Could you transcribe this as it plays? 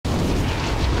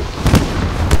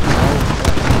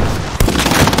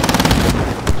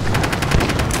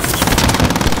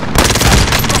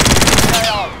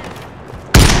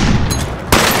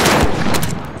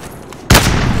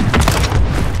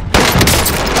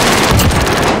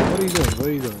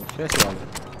يريدون شو اسوي هذا؟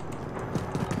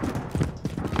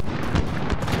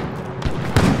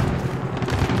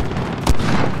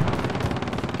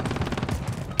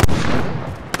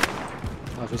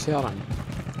 في سيارة عندي.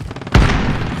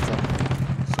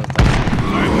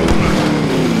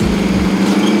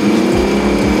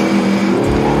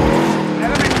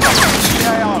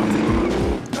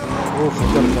 اوه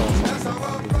خطرت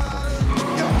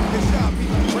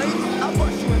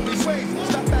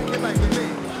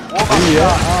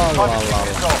يا الله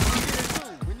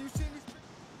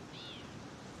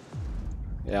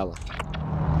يلا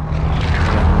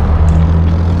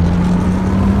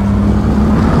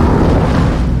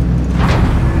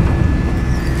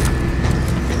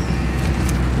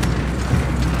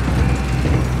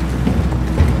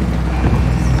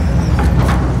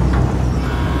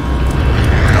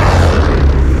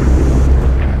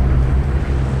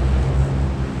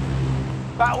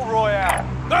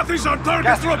Nothing's on target.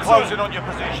 Gas is closing on your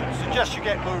position. Suggest you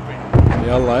get moving.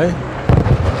 يلا ايه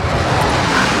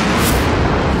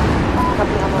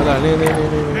هلا ليه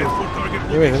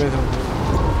يمين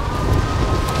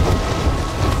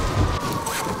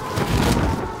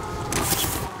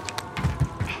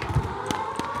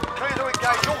Clear to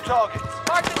engage all targets.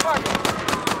 Mark the target.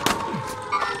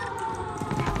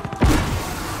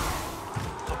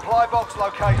 Supply box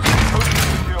located. Moving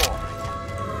secure.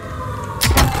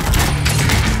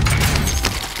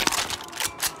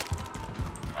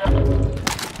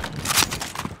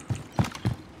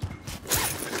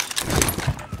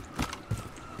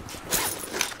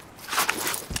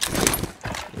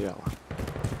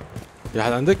 في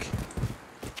أحد عندك؟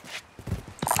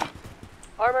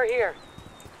 Armor here.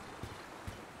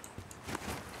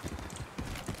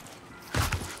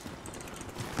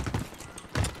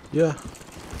 Yeah.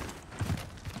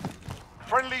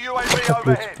 Friendly UAV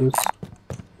overhead.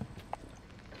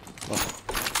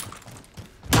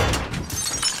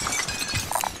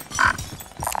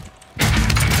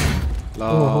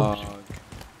 لاقا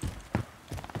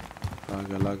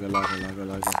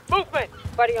Movement.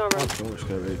 Body armor.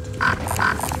 مشكلة بعيد.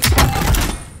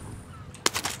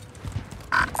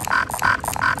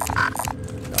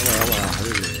 يلا يا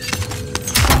حبيبي.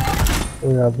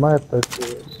 ما يطير.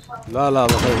 لا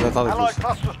تعطيك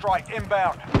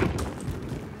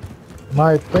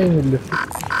ما يطين اللي فيه.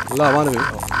 لا ما نبي.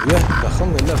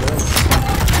 دخلني اللعبة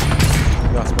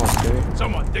يلا. gas mask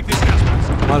كذي.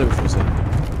 ما نبي فلوس.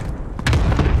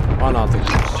 أنا أعطيك.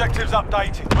 Objectives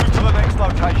updated. Move to the next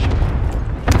location.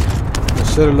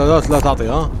 الشير اللادات لا تعطي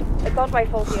ها؟ It's not my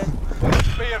fault here.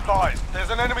 Be advised,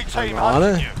 there's an enemy team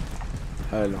hunting you.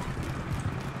 حلو.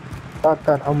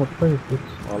 تعال عمر طين.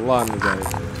 والله إني جاي.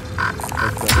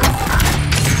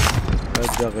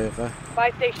 دقيقة. Buy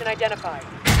station identified.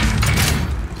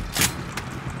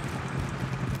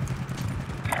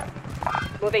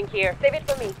 Moving here. Save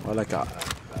it for me. ولك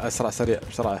أسرع سريع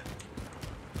بسرعة.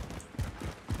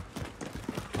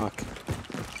 هاك.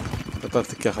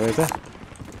 قطرتك يا خليته.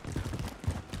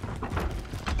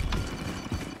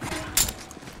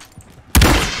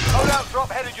 Loadout drop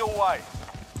headed your way.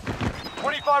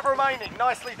 25 remaining.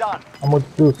 Nicely done. عمود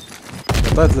فلوس.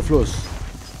 قطعت الفلوس.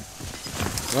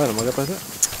 وين ما قطعته؟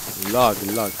 اللاج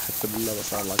حتى بالله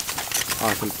بس على اللاج.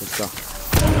 كل الفلوس ده.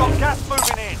 Got gas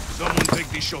moving in. Someone take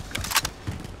the shotgun.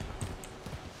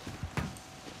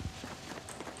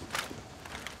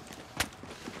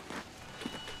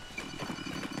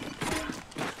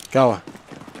 قهوة.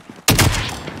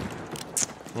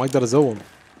 ما اقدر ازوم.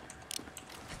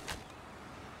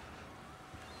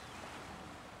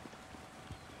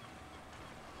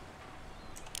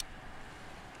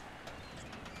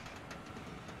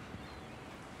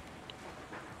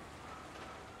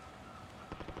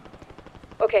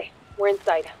 Okay, we're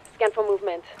inside. Scan for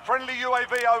movement. Friendly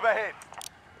UAV overhead.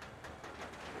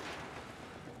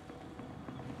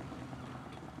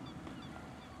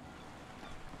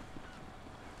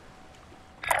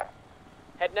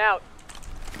 Heading out.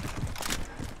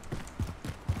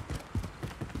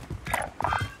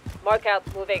 Mark out,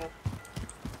 moving.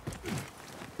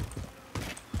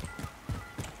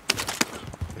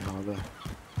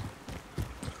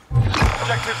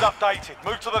 Objectives updated.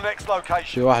 Move to the next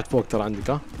location. في واحد فوق ترى عندك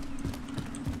ها؟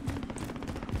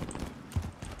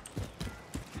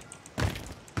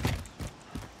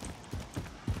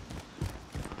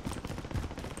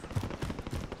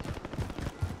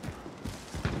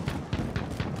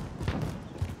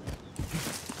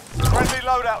 Friendly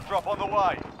loadout drop on the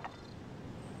way.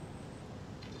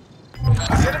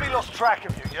 The enemy lost track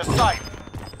of you. You're safe.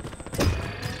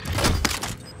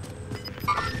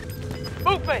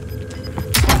 Movement!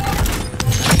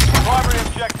 Primary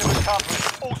objective accomplished.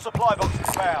 All supply boxes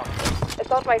found.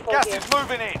 Assault rifle Gas here. is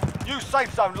moving in. New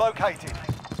safe zone located.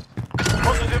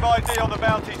 Positive ID on the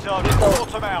bounty target. Lethal.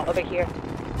 Sort them out. Over here.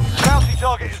 Bounty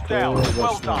target is down. Oh,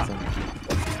 Well that's done. nothing.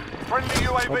 Friendly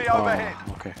UAV overhead.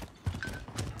 اوكي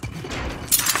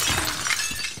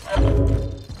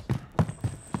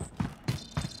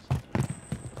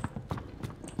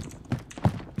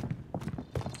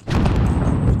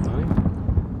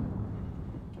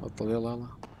بطل يلا يلا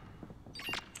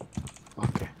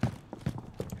اوكي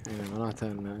يعني معناته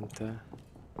ان انت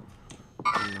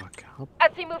هناك هوب I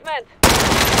see movement.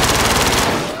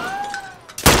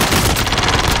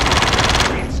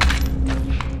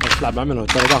 اطلع مع منه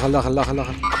ترى داخل داخل داخل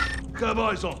داخل Have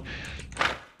eyes on.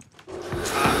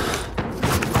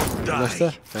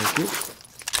 نفسه ثانك يو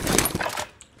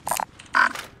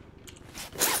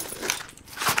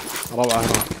روعة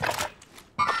هناك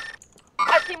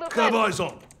I see Have movement. eyes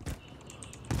on.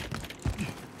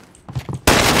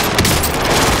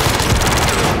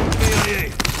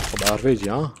 KIA. طبعا رفيجي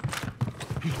ها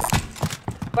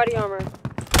Body armor.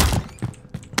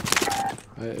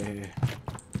 اي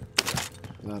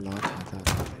لا لا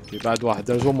في بعد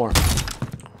واحد there's one more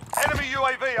Enemy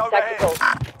UAV overhead. Tactical.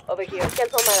 Over here.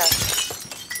 Cancel my last.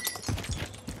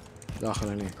 داخل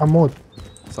هني حمود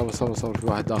صبر صبر صبر في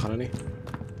واحد داخل هني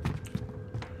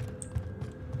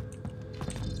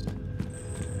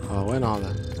وين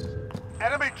هذا؟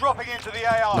 Enemy dropping into the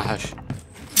AR. نحش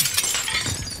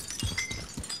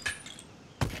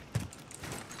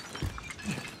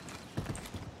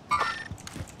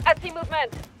I see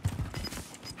movement.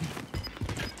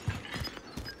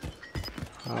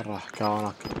 راح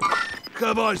كاونك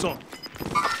Have eyes on.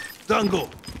 Tango.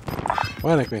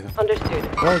 وينك ميثم؟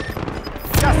 Understood. وين؟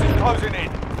 Gas is closing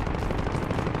in.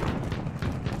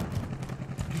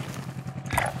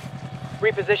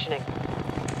 Repositioning.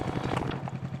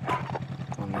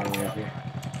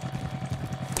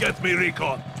 Get me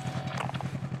recon.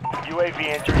 UAV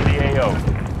entering the AO.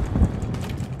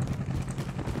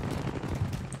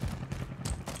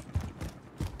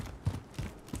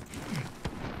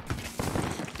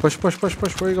 Push, push, push,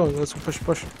 push. Where are you going? Let's go push,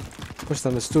 push. Push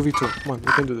them. It's 2v2. Come on,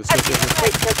 we can do this. Yes, yes, yes.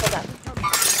 Wait, cancel that.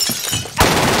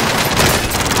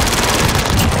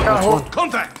 Nice one.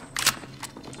 Contact.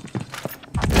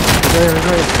 There,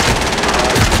 there.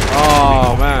 Oh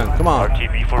man, come on.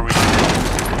 RTB for resupply.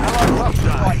 Allied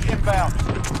cluster strike inbound.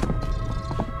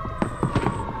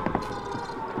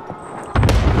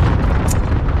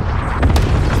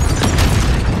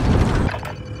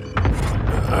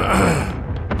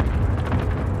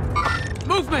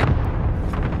 Movement.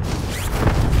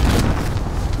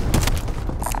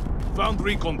 Found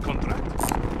recon contract.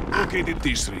 Located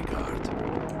disregard.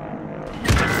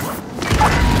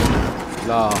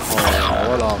 لا حول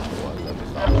ولا قوة إلا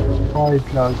بالله. وايد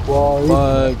لاج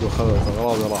وايد طاق وخذت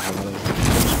أغراضي راحت علي.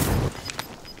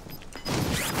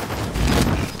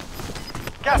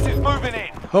 Gas is moving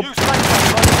in. Hup. New safe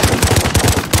zone located.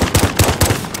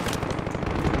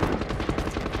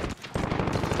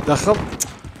 دخل.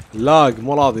 لاق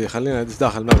مو راضي خلينا ندش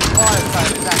داخل المبنى. Fire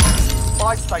station active.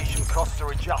 Buy station costs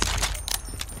are adjusted.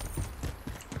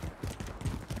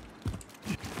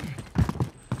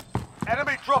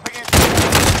 Enemy dropping into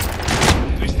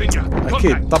Distinguished.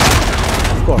 أكيد طبعا.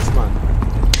 Of course man.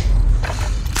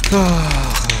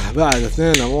 بعد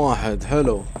 2-1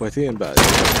 حلو كويتين بعد.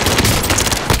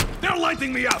 They're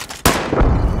lighting me up.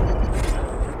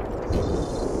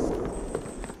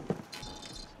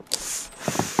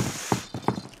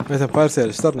 ميثم فاير سيل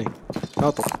اشترني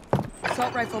ناطر.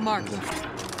 Assault rifle marked.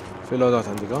 في لودات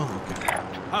عندك اوكي.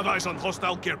 Have eyes on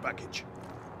hostile care package.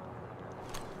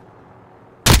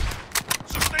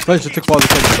 فيش تكفى هذا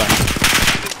كله بعد.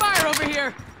 Fire over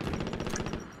here.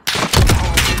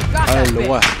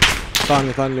 حلو واحد.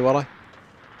 ثاني اللي وراي.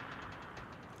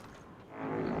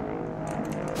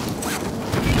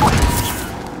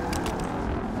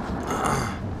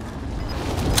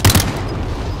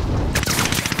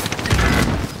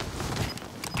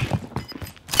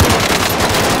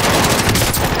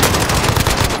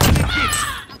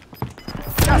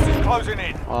 Gas is closing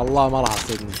in. والله ما راح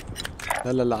تصيدني.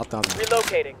 لا لا لا عطني هذا.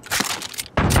 Relocating.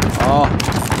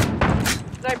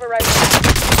 Sniper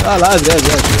rifle.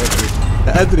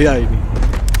 لا ادري هايني.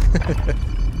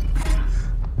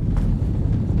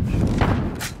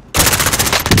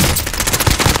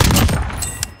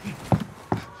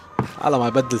 على ما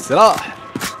يبدل سلاح.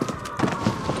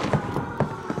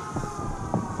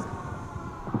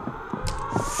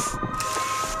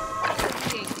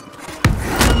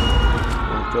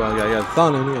 قاعد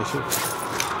الثاني هني اشوف.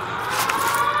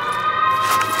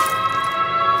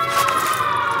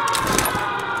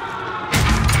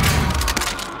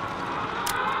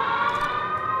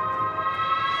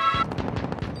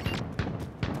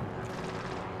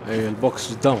 اي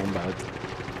البوكس قدامهم بعد.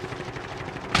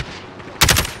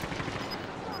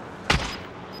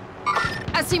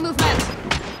 I see movement.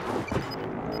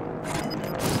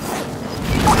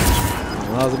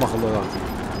 لازم اخذ له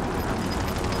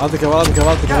هذا كمان هذا كمان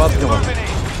هذا كمان هذا كمان.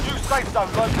 New safe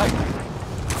zone located.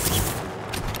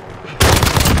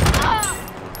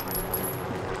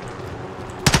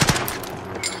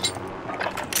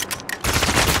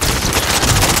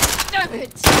 Damn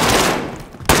it!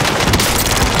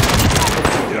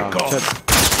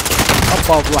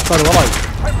 هبط واحتار وراي.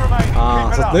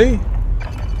 صدقني؟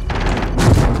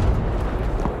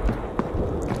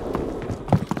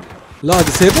 لا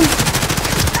ديسيبل؟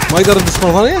 ما يقدر يدس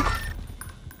مرة ثانية؟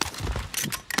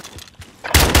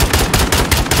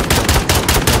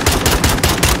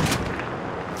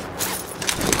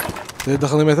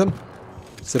 دخلني ميثم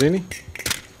سريني.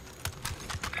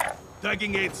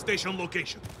 Tagging aid station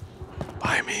location.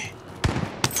 Buy me.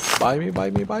 Buy me, buy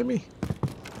me, buy me.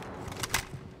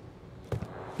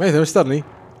 ميثم اشترني.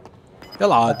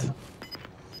 يلا عاد.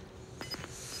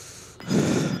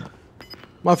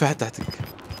 ما في حد تحتك.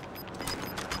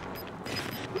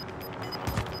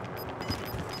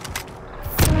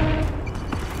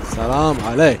 سلام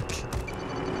عليك.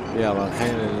 يلا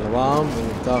الحين النظام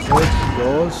تاخذ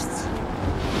جوست.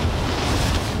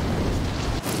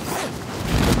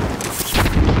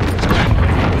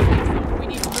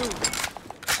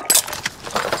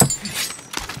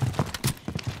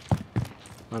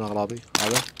 انا اغراضي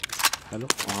هذا حلو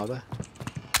وهذا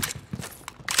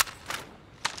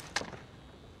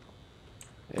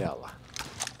يلا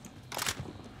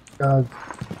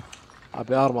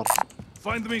ابي ارمر.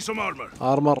 Find me some armor.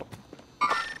 ارمر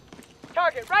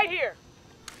Target right here.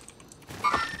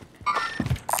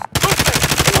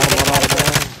 ارمر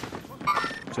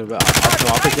شوف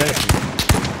اعطيك ايش.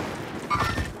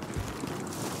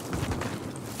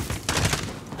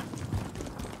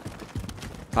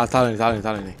 تعال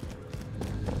هنا.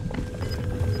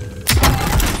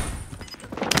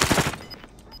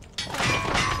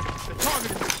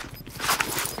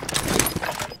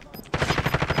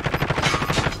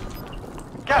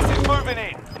 Gas is moving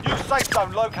in. New safe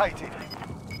zone located.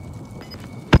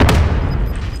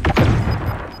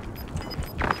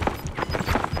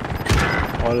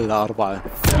 ولا 4.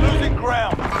 Losing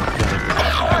ground.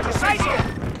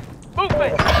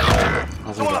 Movement.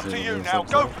 It's all up to you now.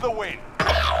 Go for the win.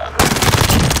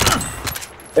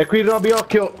 E qui Roby,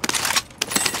 occhio!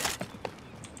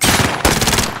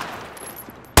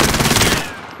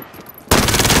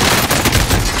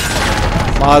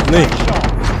 صادني.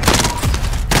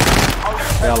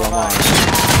 يلا ما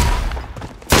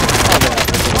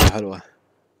حلوة.